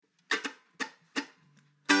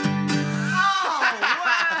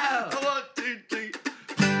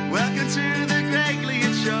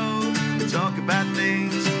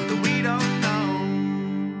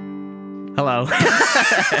Hello.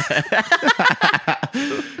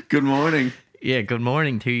 Good morning. Yeah, good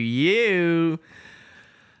morning to you.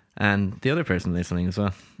 And the other person listening as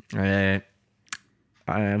well. I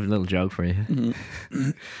have a little joke for you.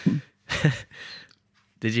 Mm-hmm.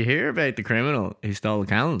 Did you hear about the criminal who stole the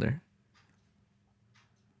calendar?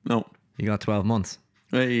 No. He got 12 months.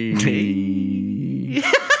 Hey.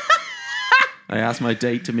 I asked my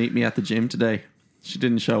date to meet me at the gym today. She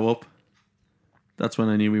didn't show up. That's when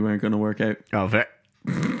I knew we weren't going to work out. Oh,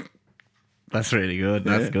 that's really good.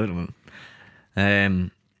 That's a good one.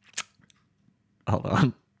 Hold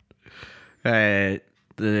on. The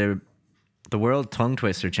world tongue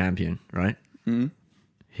twister champion, right? Mm-hmm.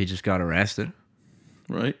 He just got arrested.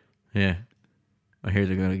 Right? Yeah. I hear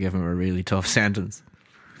they're going to give him a really tough sentence.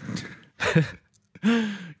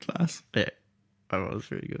 Class. Yeah. That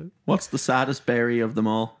was really good. What's the saddest berry of them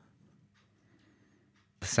all?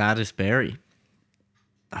 The saddest berry?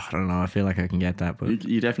 I don't know. I feel like I can get that, but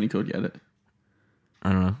You definitely could get it.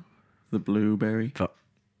 I don't know. The blueberry. But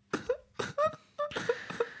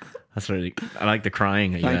that's really... I like the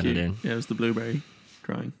crying that you Thank added you. in. Yeah, it was the blueberry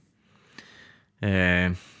crying.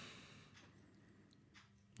 Yeah,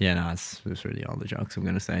 no, that's really all the jokes I'm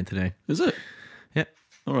going to say today. Is it? Yeah.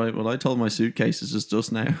 All right. Well, I told my suitcases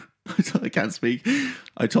just now. I can't speak.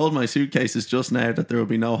 I told my suitcases just now that there will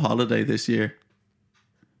be no holiday this year.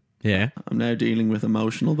 Yeah. I'm now dealing with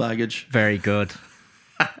emotional baggage. Very good.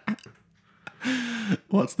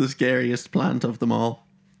 What's the scariest plant of them all?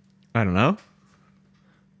 I don't know.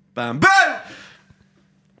 Bamboo!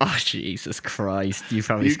 Oh, Jesus Christ. You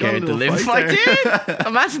probably You got scared a the little living fight fuck dude.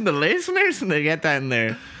 Imagine the listeners and they get that in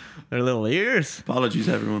their little ears. Apologies,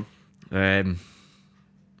 everyone. But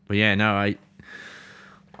yeah, no,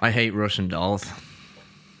 I hate Russian dolls.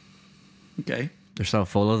 Okay. They're so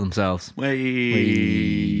full of themselves. Wait.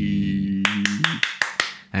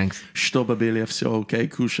 Thanks. Чтобы были все окей,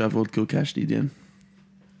 кушай водку каждый день.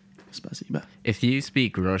 Спасибо. If you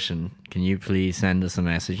speak Russian, can you please send us a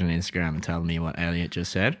message on Instagram and tell me what Elliot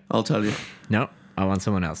just said? I'll tell you. No, I want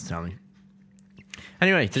someone else to tell me.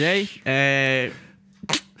 Anyway, today,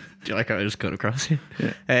 do you like how I just cut across you?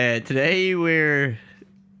 Yeah. Today we're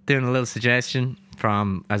doing a little suggestion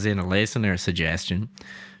as in a listener suggestion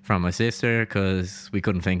from my sister because we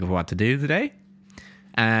couldn't think of what to do today.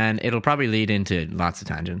 And it'll probably lead into lots of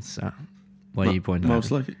tangents. So, what are you pointing Most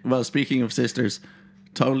at? likely. Well, speaking of sisters,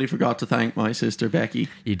 totally forgot to thank my sister Becky.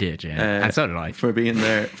 You did, yeah. And so did I. For being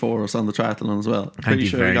there for us on the triathlon as well. Thank Pretty you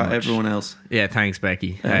sure very we got much. everyone else. Yeah, thanks,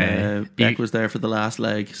 Becky. Beck was there for the last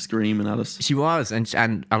leg, screaming at us. She was,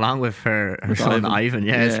 and along with her son Ivan.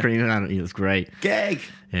 Ivan, screaming at him. He was great. Gag!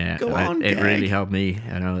 Yeah, Go on, it Gag. really helped me.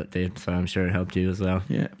 I know it did, so I'm sure it helped you as well.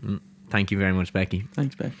 Yeah. Thank you very much, Becky.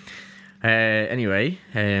 Thanks, Beck. Anyway,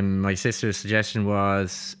 my sister's suggestion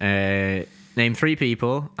was name 3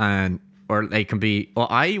 people, or they can be. Well,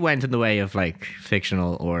 I went in the way of like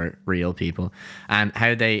fictional or real people, and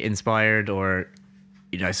how they inspired or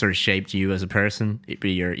sort of shaped you as a person. It'd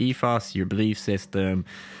be your ethos, your belief system,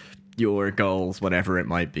 your goals, whatever it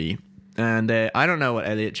might be. And I don't know what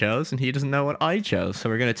Elliot chose, and he doesn't know what I chose. So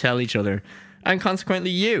we're going to tell each other, and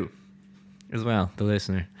consequently you as well, the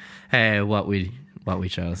listener, what we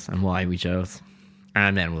chose and why we chose,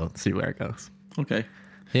 and then we'll see where it goes. Okay.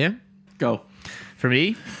 Yeah, Go. for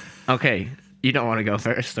me. Okay, you don't want to go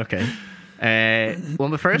first. Okay. Well,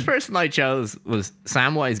 the first person I chose was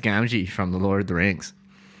Samwise Gamgee from The Lord of the Rings.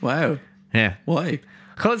 Wow. Yeah, Why?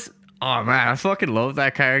 because oh man, I fucking love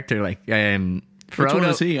that character. Like, Which one Frodo.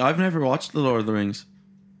 is he? I've never watched The Lord of the Rings.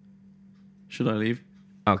 Should I leave?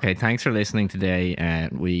 Okay, thanks for listening today,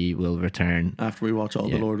 and we will return. After we watch all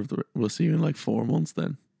The Lord of the Rings. We'll see you in like 4 months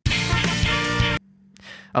then.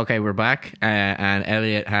 Okay, we're back, and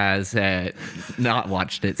Elliot has not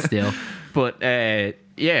watched it still, but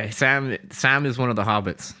yeah, Sam is one of the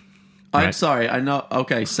hobbits. I'm Right. sorry, I know.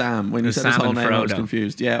 Okay, Sam. When you It's said his Sam whole and name, I was Frodo.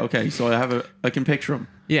 confused. Yeah, okay. So I can picture him.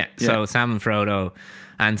 Yeah, so Sam and Frodo,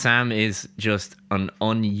 and Sam is just an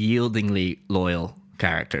unyieldingly loyal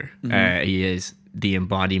character. He is the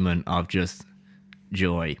embodiment of just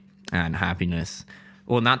joy and happiness.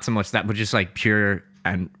 Well, not so much that, but just like pure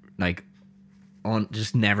and like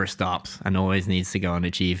just never stops and always needs to go and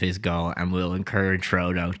achieve his goal, and will encourage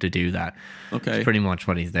Frodo to do that. Okay. It's pretty much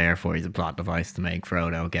what he's there for. He's a plot device to make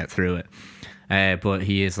Frodo get through it. But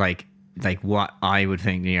he is like what I would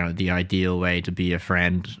think, the ideal way to be a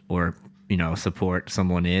friend or, support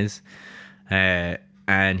someone is.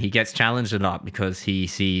 And he gets challenged a lot because he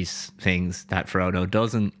sees things that Frodo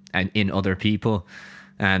doesn't, and in other people,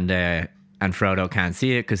 and Frodo can't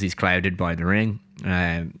see it because he's clouded by the ring.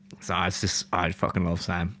 So I fucking love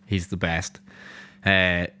Sam. He's the best.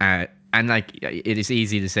 And like, it is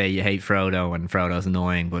easy to say you hate Frodo and Frodo's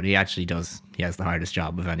annoying, but he actually does. He has the hardest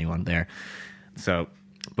job of anyone there. So,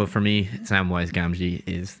 but for me, Samwise Gamgee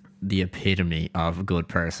is the epitome of a good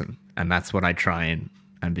person, and that's what I try and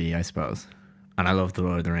be, I suppose. And I love the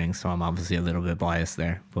Lord of the Rings, so I'm obviously a little bit biased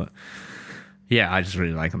there. But yeah, I just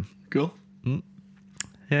really like him. Cool.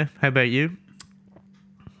 Yeah. How about you?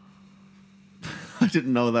 I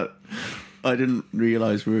didn't know that. I didn't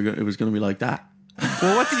realize it was going to be like that.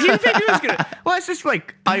 Well, what did you think it was gonna? Well, it's just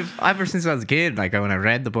like I've ever since I was a kid. Like when I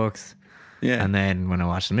read the books, Yeah. and then when I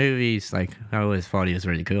watched the movies, like I always thought he was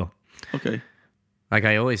really cool. Okay. Like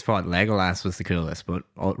I always thought Legolas was the coolest, but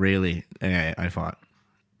really, I thought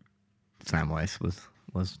Samwise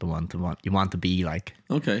was the one you want to be like.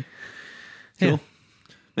 Okay. Cool. Yeah.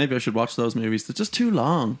 Maybe I should watch those movies. They're just too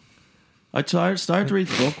long. I started to read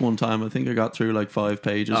the book one time. I think I got through like 5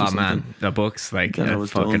 pages or Oh something. man, the book's like Then I a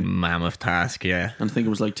was fucking done. mammoth task. Yeah, And I think it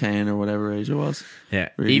was like 10 or whatever age it was. yeah.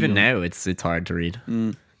 Really Even young. now, it's hard to read.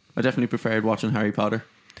 I definitely preferred watching Harry Potter.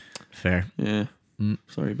 Fair. Yeah.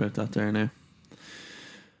 Sorry about that there now.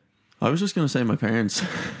 I was just going to say my parents.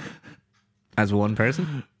 As one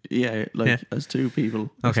person. Yeah, like Yeah. as 2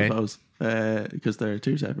 people, Okay. I suppose. Because they're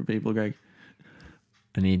 2 separate people, Greg.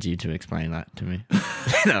 I need you to explain that to me.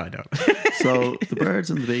 No, I don't. So the birds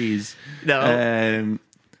and the bees. No.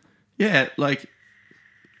 Yeah, like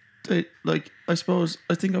I suppose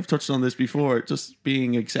I think I've touched on this before. Just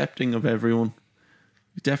being accepting of everyone.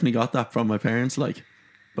 Definitely got that from my parents. Like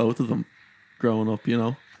both of them, growing up. You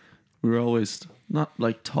know, we were always not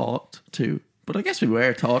like taught to, but I guess we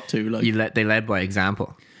were taught to. Like They led by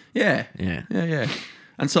example. yeah, Yeah. yeah.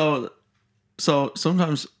 And so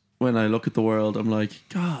sometimes when I look at the world, I'm like,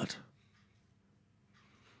 God,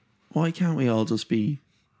 why can't we all just be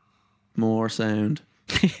more sound?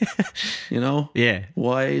 You know? Yeah.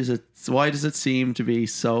 Why does it seem to be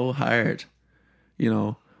so hard? You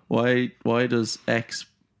know, why does X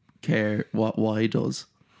care what Y does?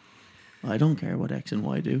 I don't care what X and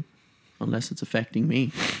Y do unless it's affecting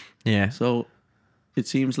me. Yeah. So it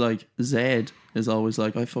seems like Z is always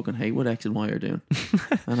like, I fucking hate what X and Y are doing.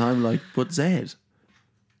 And I'm like, but Z,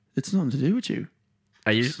 it's nothing to do with you.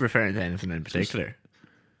 Are you referring to anything in particular?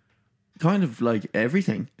 Kind of like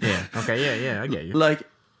everything. Yeah. Okay. Yeah. I get you.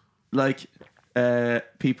 Like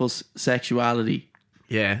people's sexuality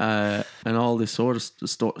Yeah. and all this sort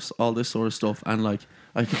of stuff. And like,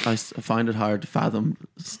 I find it hard to fathom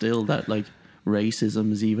still that like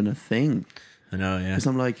racism is even a thing. I know. Yeah. Because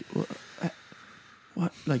I'm like,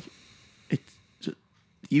 what? Like, it's just,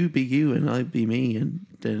 you be you and I be me, and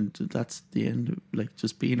then that's the end. Of, like,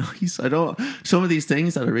 just be nice. I don't. Some of these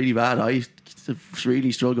things that are really bad, I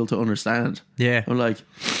really struggle to understand. Yeah. I'm like,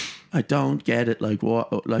 I don't get it. Like,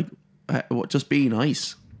 what? Like, what? Just be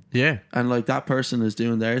nice. Yeah. And like that person is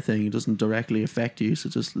doing their thing. It doesn't directly affect you, so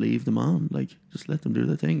just leave them on. Like, just let them do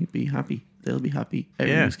their thing. Be happy. They'll be happy.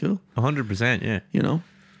 Everything's cool. 100%. Yeah. You know.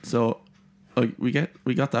 So, like, we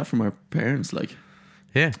got that from our parents. Like.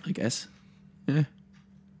 Yeah. I guess. Yeah.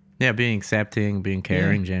 Yeah. Being accepting, being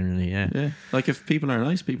caring, generally. Yeah. Yeah. Like if people are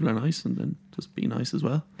nice, and then just be nice as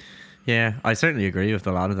well. Yeah. I certainly agree with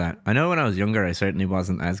a lot of that. I know when I was younger, I certainly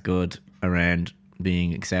wasn't as good around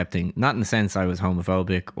being accepting. Not in the sense I was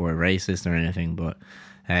homophobic or racist or anything, but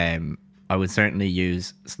I would certainly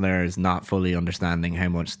use slurs not fully understanding how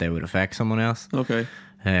much they would affect someone else. Okay.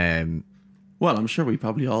 Well, I'm sure we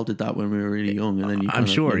probably all did that when we were really young, and then you I'm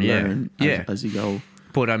sure, you yeah. learn Yeah. as you go.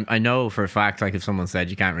 But I know for a fact, like if someone said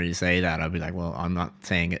you can't really say that, I'd be like, well, I'm not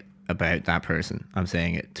saying it about that person. I'm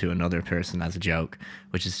saying it to another person as a joke,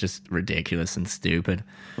 which is just ridiculous and stupid.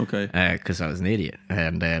 Okay. Because I was an idiot.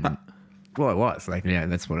 And, well, it was. Like, yeah,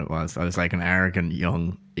 that's what it was. I was like an arrogant,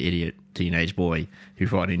 young, idiot teenage boy who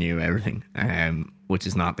thought he knew everything, which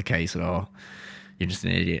is not the case at all. You're just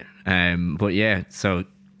an idiot. But yeah, so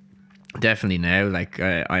definitely now, like,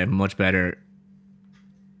 I have much better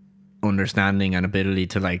understanding and ability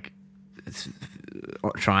to like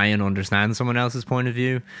try and understand someone else's point of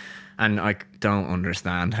view, and I don't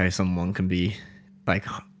understand how someone can be like,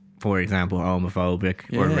 for example,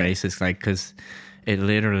 homophobic or Yeah. racist, like, because it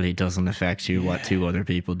literally doesn't affect you what 2 other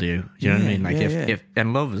people do. You know what I mean? Like, if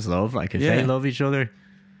and love is love. Like, if they love each other,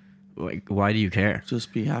 like, why do you care?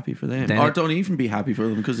 Just be happy for them, Then or it- don't even be happy for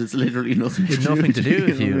them because it's literally nothing. It's nothing to do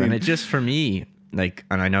with know you. what I And mean? it just, for me, like,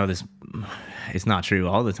 and I know this, it's not true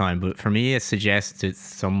all the time, but for me, it suggests it's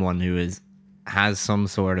someone who has some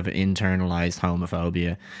sort of internalized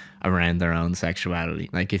homophobia around their own sexuality.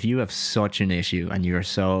 Like, if you have such an issue and you're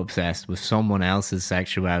so obsessed with someone else's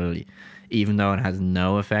sexuality, even though it has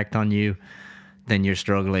no effect on you, then you're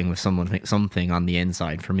struggling with something on the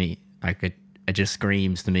inside. For me, it just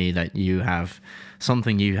screams to me that you have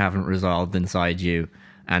something you haven't resolved inside you,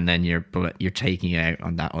 and then you're taking it out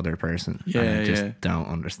on that other person. Yeah, and I just yeah. don't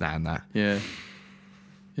understand that. Yeah.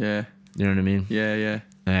 Yeah. You know what I mean? Yeah, yeah.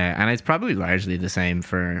 And it's probably largely the same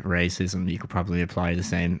for racism. You could probably apply the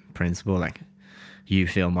same principle. Like, you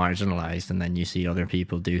feel marginalized, and then you see other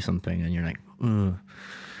people do something, and you're like, ugh.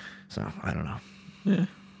 So I don't know. Yeah.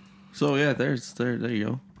 So yeah, there you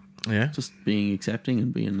go. Yeah, Just being accepting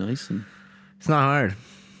and being nice and it's not hard,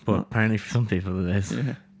 but apparently for some people it is.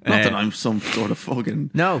 yeah. Not that I'm some sort of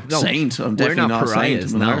fucking No, saint. I'm we're definitely not a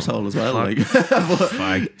pariahs, saint. I'm an no. arsehole as well.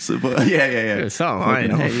 Fuck. But yeah. So am I.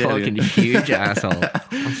 I'm a Fucking hate fucking it. huge asshole.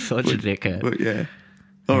 I'm such a dickhead. But yeah.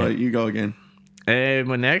 All right, you go again.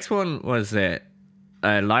 My next one was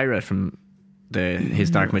Lyra from his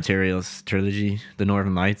Dark Materials trilogy, The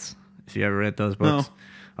Northern Lights. If you ever read those books,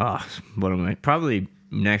 one of my probably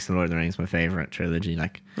next to Lord of the Rings, my favorite trilogy.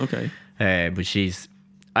 Like, Okay. but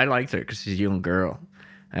I liked her because she's a young girl,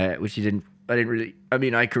 which I didn't really. I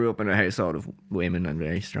mean, I grew up in a household of women and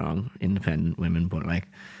very strong, independent women, but like,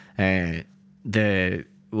 the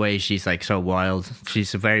way she's like so wild,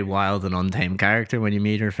 she's a very wild and untamed character when you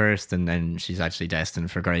meet her first, and then she's actually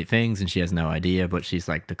destined for great things, and she has no idea. But she's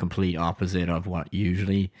like the complete opposite of what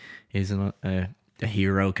usually is a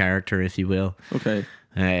hero character, if you will. Okay.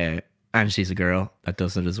 And she's a girl that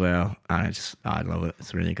does it as well, and I love it.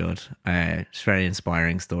 It's really good. It's a very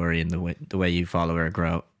inspiring story, and the way you follow her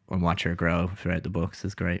grow and watch her grow throughout the books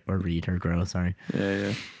is great. Or read her grow. Sorry,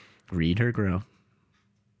 Yeah. read her grow.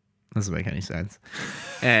 Doesn't make any sense.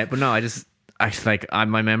 But no,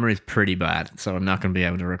 my memory is pretty bad, so I'm not going to be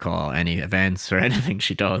able to recall any events or anything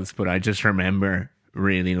she does. But I just remember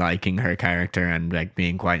really liking her character and like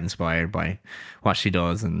being quite inspired by what she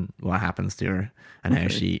does and what happens to her and how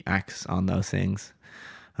she acts on those things.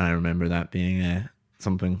 And I remember that being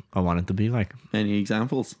something I wanted to be like. Any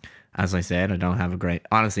examples? As I said, I don't have a great...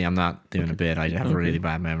 Honestly, I'm not doing a bit. I have a really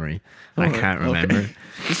bad memory. I Alright, can't remember. okay.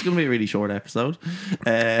 This is going to be a really short episode.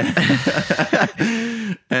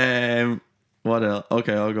 What else?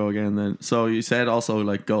 Okay, I'll go again then. So you said also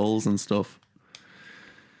like goals and stuff.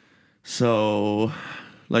 So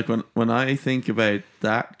like when I think about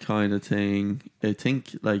that kind of thing, I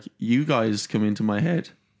think like you guys come into my head,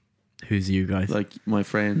 Who's you guys? like my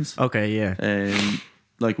friends. Okay, yeah.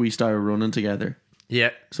 Like we started running together.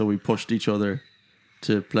 Yeah. So we pushed each other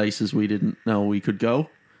to places we didn't know we could go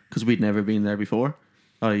because we'd never been there before,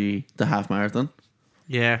 i.e. the half marathon,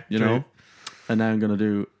 Yeah, you know. And now I'm going to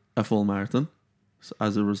do a full marathon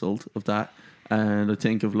as a result of that. And I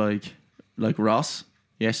think of like Ross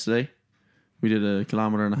yesterday. We did a 1.5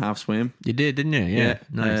 kilometer swim. You did, didn't you? Yeah.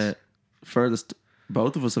 Nice. Furthest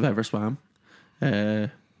both of us have ever swam.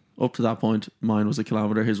 Up to that point, mine was 1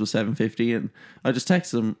 kilometer, his was 750, and I just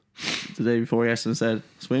texted him the day before yesterday and said,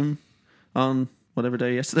 swim on whatever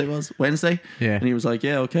day yesterday was, Wednesday. Yeah. And he was like,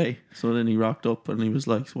 yeah, okay. So then he rocked up and he was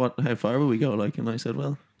like, how far will we go? Like, and I said,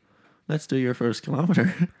 well, let's do your first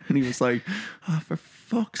kilometer. And he was like, oh, for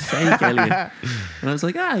fuck's sake, Elliot. And I was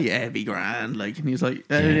like, yeah, it'd be grand. Like, and he's like,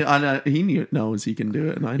 and he knows he can do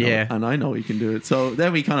it, and I know, and I know he can do it. So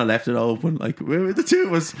then we kind of left it open. Like, the two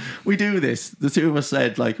of us, we do this. The two of us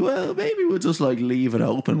said, like, well, maybe we'll just like leave it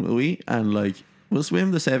open, will we? And like, we'll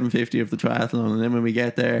swim the 750 of the triathlon, and then when we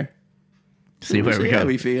get there, see where we go. How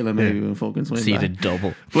we feel, and maybe we'll fucking swim. See back. the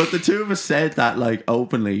double. But the two of us said that like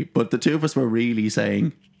openly. But the two of us were really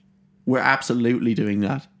saying, we're absolutely doing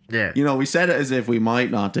that. Yeah. You know, we said it as if we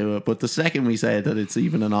might not do it, but the second we said that it's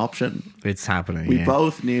even an option, It's happening. we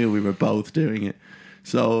both knew we were both doing it.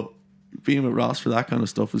 So being with Ross for that kind of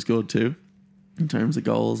stuff was good too, in terms of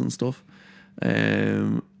goals and stuff.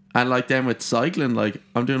 And like then with cycling, like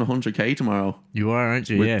I'm doing 100k tomorrow. You are, aren't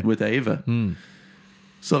you? With Ava.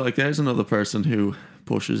 So like there's another person who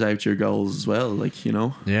pushes out your goals as well. Like, you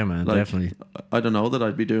know. Yeah, man, like, definitely. I don't know that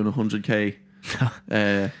I'd be doing 100k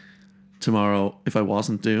tomorrow if I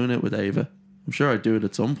wasn't doing it with Ava. I'm sure I'd do it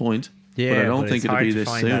at some point. Yeah, but I don't think it'd be this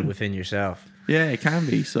find soon. that within yourself. Yeah, it can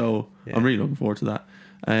be. So I'm really looking forward to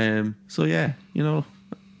that. So yeah, you know,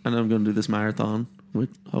 and I'm going to do this marathon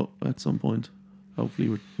at some point,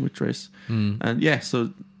 hopefully with Tris. And yeah,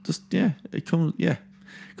 so just it comes. Yeah,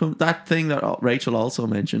 that thing that Rachel also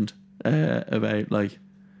mentioned about like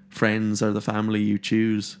friends are the family you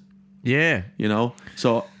choose. Yeah, You know,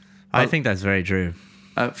 so I think that's very true.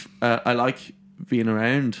 I like being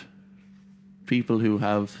around people who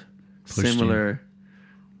have similar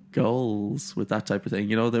goals with that type of thing.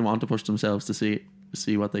 You know, they want to push themselves to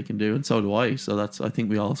see what they can do, and so do I. So I think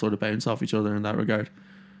we all sort of bounce off each other in that regard.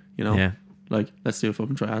 You know, Yeah. like let's do a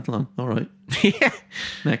fucking triathlon. All right. Yeah.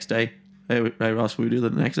 Next day, hey Ross, will we do the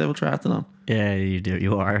next level triathlon? Yeah,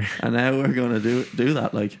 you are. And now we're going to do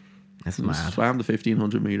that. Like, That's we mad. swam the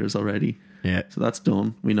 1,500 meters already. Yeah. So that's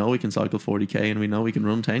done. We know we can cycle 40k and we know we can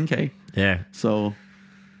run 10k. Yeah. So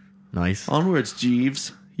Nice. onwards,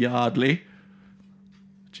 Jeeves, Yardley.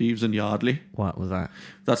 Jeeves and Yardley. What was that?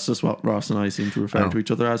 That's just what Ross and I seem to refer Oh. to each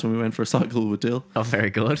other as when we went for a cycle with Dill. Oh, very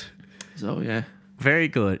good. So yeah. Very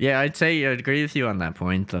good. Yeah, I'd say I'd agree with you on that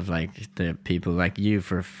point of like the people like you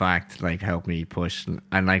for a fact like help me push,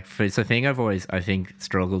 and like it's a thing I've always I think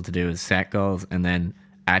struggled to do is set goals and then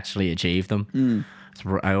actually achieve them.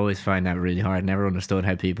 So I always find that really hard. Never understood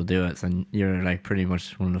how people do it, and you're like pretty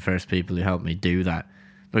much one of the first people who helped me do that.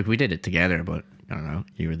 Like we did it together, but I don't know,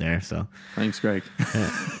 you were there, so Thanks, Greg.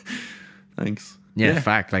 Thanks. yeah,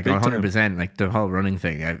 fact, like big time. 100%, like the whole running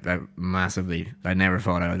thing. I massively, I never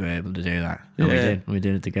thought I would be able to do that. And Yeah. we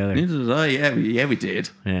did it together. Neither did I. Yeah, we did.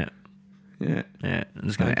 Yeah. Yeah. Yeah, I'm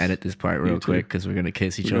just going to Thanks. edit this part real Me too. quick because we're going to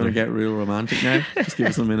kiss each We're other. going to get real romantic now. Just give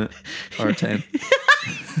us a minute or 10.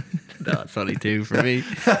 No, it's only 2 for me.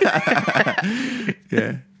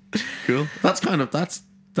 Yeah. Cool. That's kind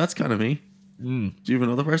of me. Do you have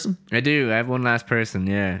another person? I do. I have one last person,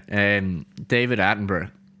 yeah. David Attenborough.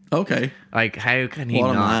 Okay. Like, how can he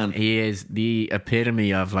What a not? man. He is the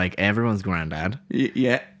epitome of, like, everyone's granddad.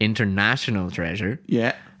 Yeah. International treasure.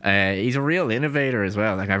 Yeah. He's a real innovator as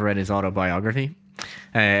well. Like, I've read his autobiography.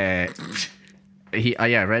 I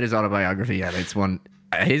read his autobiography, and it's one.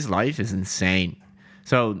 His life is insane.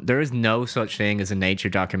 So there is no such thing as a nature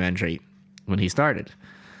documentary when he started.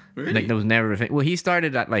 Really? Like there was never a thing. Well, he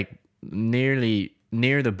started at like nearly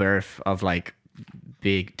near the birth of like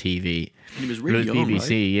big TV. He was It really was young, BBC,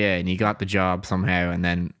 right? yeah, and he got the job somehow, and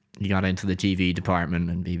then he got into the TV department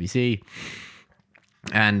in BBC,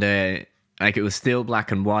 and like it was still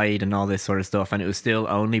black and white and all this sort of stuff, and it was still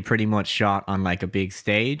only pretty much shot on like a big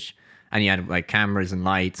stage, and you had like cameras and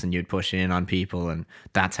lights, and you'd push in on people, and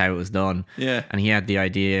that's how it was done. Yeah. And he had the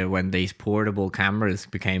idea when these portable cameras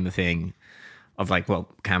became a thing. Of like, well,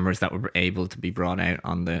 cameras that were able to be brought out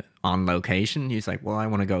on location. He's like, well, I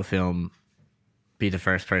want to be the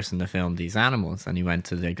first person to film these animals, and he went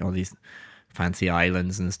to like all these fancy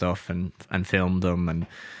islands and stuff, and filmed them, and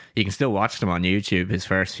you can still watch them on YouTube. His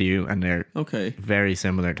first few, and they're Okay. very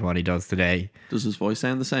similar to what he does today. Does his voice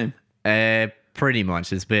sound the same? Pretty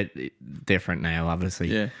much, it's a bit different now, obviously.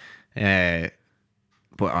 Yeah.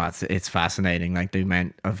 But it's fascinating, like the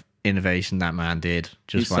amount of innovation that man did.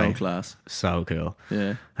 Just He's so class. so cool.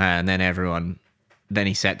 Yeah. And then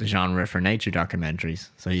he set the genre for nature documentaries.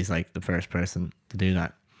 So he's like the first person to do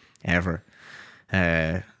that ever,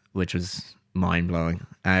 which was mind blowing.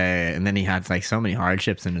 And then he had like so many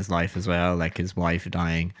hardships in his life as well, like his wife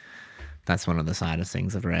dying. That's one of the saddest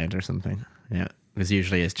things I've read or something. Yeah. Because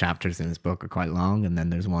usually his chapters in his book are quite long, and then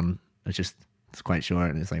there's one that's it's quite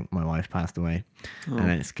short, and it's like, my wife passed away. And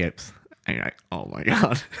then it skips. And you're like, oh my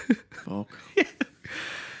God. Fuck. Yeah,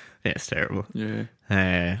 it's terrible. Yeah.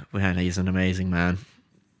 He's an amazing man,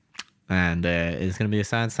 and it's going to be a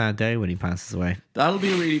sad day when he passes away. That'll be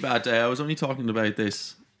a really bad day. I was only talking about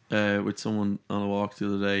this with someone on a walk the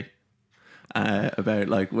other day about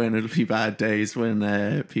like when it'll be bad days when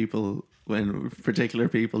particular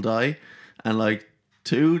people die, and like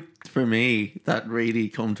 2 for me that really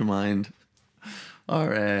come to mind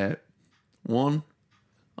are 1.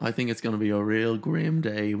 I think it's going to be a real grim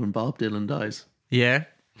day when Bob Dylan dies. Yeah.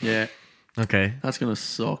 Yeah, Okay. that's going to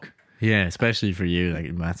suck. Yeah, especially for you,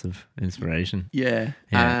 like massive inspiration. Yeah,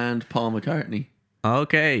 Yeah. and Paul McCartney.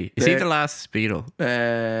 Okay, is he There- the last Beatle?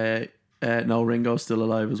 No, Ringo's still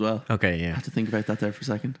alive as well. Okay, I yeah. have to think about that there for a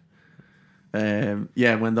second.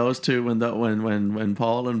 Yeah, when those two, when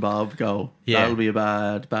Paul and Bob go, Yeah. that'll be a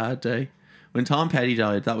bad day. When Tom Petty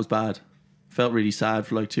died, that was bad. Felt really sad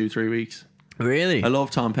for like 2-3 weeks. Really? I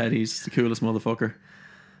love Tom Petty. He's the coolest motherfucker.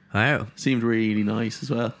 Wow. Seemed really nice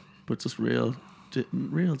as well, but just real,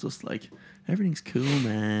 just like everything's cool,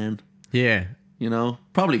 man. Yeah. You know,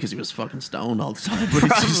 probably because he was fucking stoned all the time, but he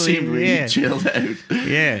just Probably, seemed really yeah. chilled out.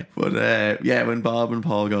 Yeah. But yeah, when Bob and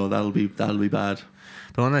Paul go, that'll be bad.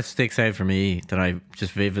 The one that sticks out for me that I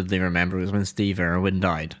just vividly remember was when Steve Irwin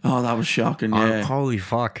died. Oh, that was shocking. Oh, Yeah, holy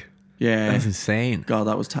fuck. yeah. That's insane. God,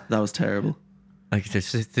 that was terrible. Like,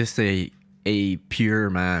 there's just a pure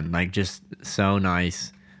man. Like, just so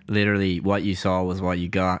nice. Literally, what you saw was what you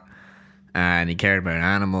got. And he cared about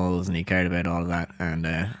animals, and he cared about all of that. And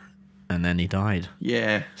then he died.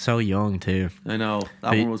 Yeah, So young, too. I know that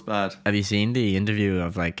But- one was bad. Have you seen the interview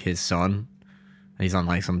of, like, his son? He's on,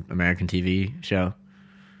 like, some American TV show.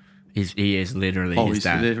 He is literally Oh, his he's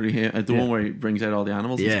dad. literally here. The Yeah. one where he brings out all the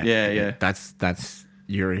animals. Yeah. Yeah.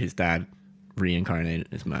 You're his dad. reincarnated.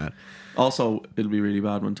 It's mad. Also, it'll be really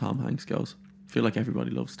bad when Tom Hanks goes. I feel like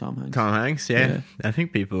everybody loves Tom Hanks. Tom Hanks, yeah. Yeah. I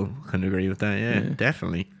think people can agree with that. Yeah, Yeah.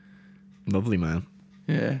 definitely. Lovely man.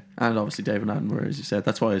 Yeah, and obviously David Attenborough, as you said.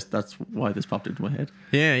 That's why this popped into my head.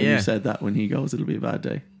 Yeah, When yeah. you said that when he goes, it'll be a bad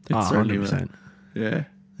day. It Oh, certainly 100%. will. Yeah,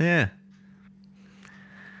 Yeah,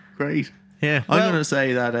 great. yeah. I'm Well, going to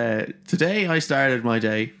say that today I started my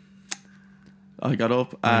day. I got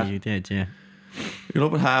up yeah, at you did, yeah.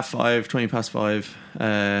 5:30,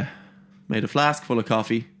 5:20. Made a flask full of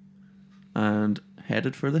coffee, and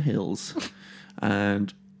headed for the hills.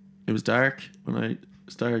 And it was dark when I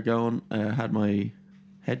started going. I had my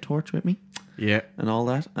head torch with me Yeah. and all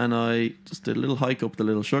that, and I just did a little hike up the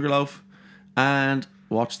Little Sugarloaf and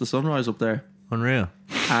watched the sunrise up there, Unreal.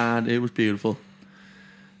 and it was beautiful.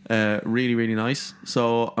 Really, really nice.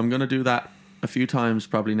 So I'm going to do that a few times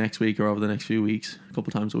probably next week or over the next few weeks, a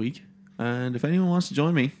couple times a week. And if anyone wants to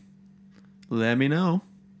join me, let me know.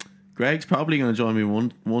 Greg's probably going to join me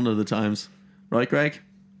one of the times, right, Greg?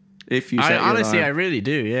 If you set your Honestly, I alarm. really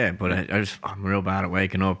do, yeah. But I'm real bad at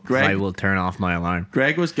waking up. Greg- I will turn off my alarm.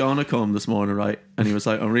 Greg was going to come this morning, right? And he was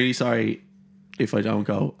like, I'm really sorry if I don't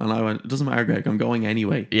go. And I went, it doesn't matter, Greg, I'm going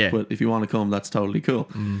anyway. Yeah. But if you want to come, that's totally cool.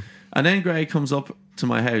 And then Greg comes up to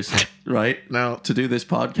my house, right? No. To do this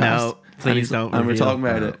podcast. No, please And he's- don't And we're reveal. talking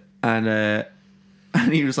about No. it.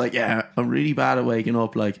 And he was like, yeah, I'm really bad at waking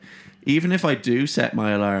up. Like, even if I do set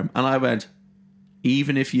my alarm. And I went,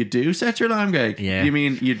 even if you do set your alarm, Greg? Yeah. You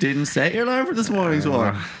mean you didn't set your alarm for this morning's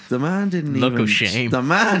one? The man didn't Look even... of shame. The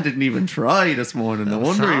man didn't even try this morning. No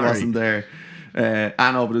wonder he sorry. wasn't there.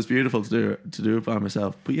 I know, but it was beautiful to do it by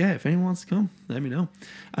myself. But yeah, if anyone wants to come, let me know.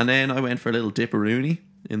 And then I went for a little dipperoonie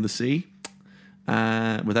in the sea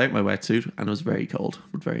without my wetsuit, and it was very cold,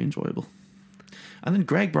 but very enjoyable. And then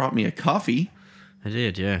Greg brought me a coffee I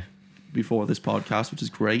did, yeah. before this podcast, which is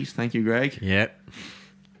great. Thank you, Greg. Yep.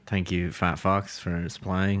 Thank you, Fat Fox, for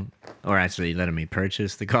supplying, or actually letting me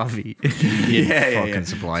purchase the coffee. Fucking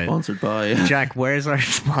supply it. Sponsored by Jack, where's our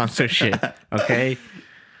sponsorship? Okay.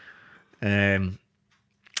 I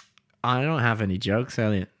don't have any jokes,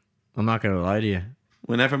 Elliot. I'm not gonna lie to you.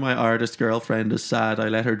 Whenever my artist girlfriend is sad, I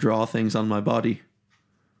let her draw things on my body.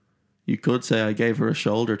 You could say I gave her a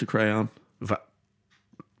shoulder to crayon.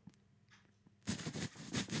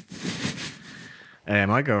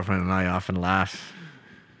 My girlfriend and I often laugh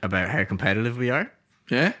about how competitive we are,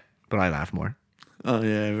 Yeah? but I laugh more. Oh,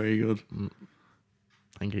 yeah, very good.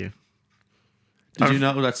 Thank you. Did you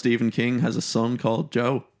know that Stephen King has a son called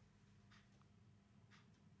Joe?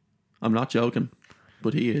 I'm not joking,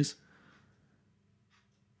 but he is.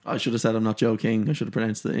 I should have said I'm not joking. I should have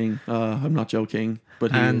pronounced the ing. I'm not joking,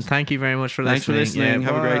 but he And is. thank you very much for Thanks for listening. listening.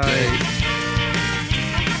 Have a great bye. day.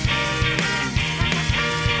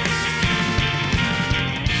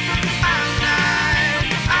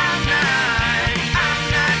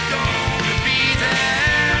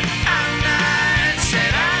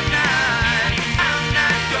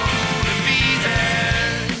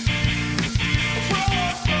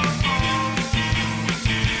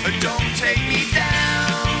 Don't take me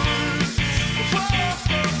down.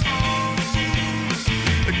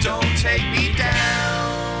 Don't take me down.